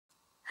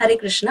Hare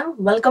Krishna.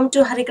 Welcome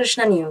to Hare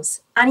Krishna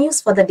News. Our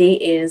news for the day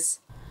is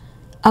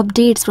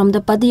Updates from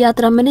the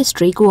Padayatra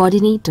Ministry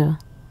Coordinator.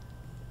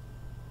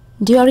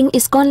 During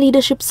ISKCON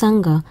Leadership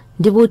Sanga,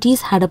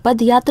 devotees had a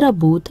Padayatra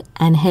booth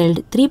and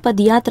held 3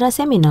 Padayatra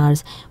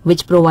seminars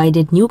which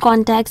provided new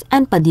contacts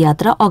and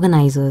Padayatra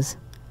organizers.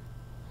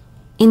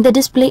 In the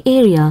display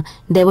area,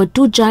 there were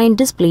 2 giant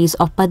displays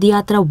of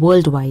Padayatra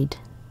Worldwide.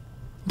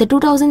 The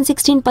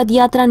 2016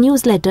 Padayatra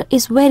Newsletter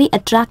is very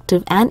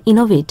attractive and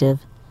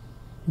innovative.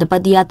 The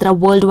Padayatra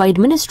Worldwide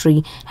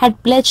Ministry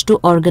had pledged to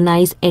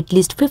organize at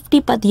least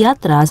 50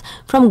 Padayatras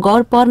from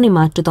Gaura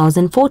Purnima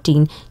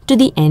 2014 to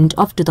the end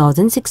of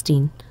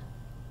 2016.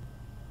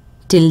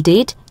 Till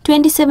date,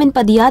 27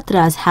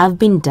 Padayatras have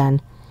been done,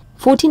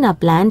 14 are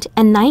planned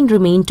and 9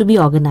 remain to be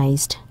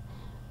organized.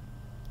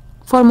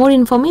 For more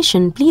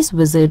information, please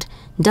visit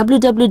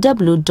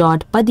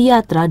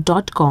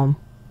www.padayatra.com.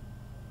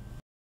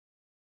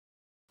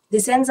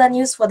 This ends our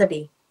news for the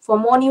day. For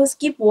more news,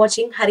 keep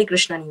watching Hare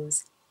Krishna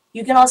News.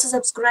 You can also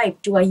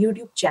subscribe to our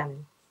YouTube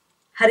channel.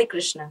 Hare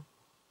Krishna.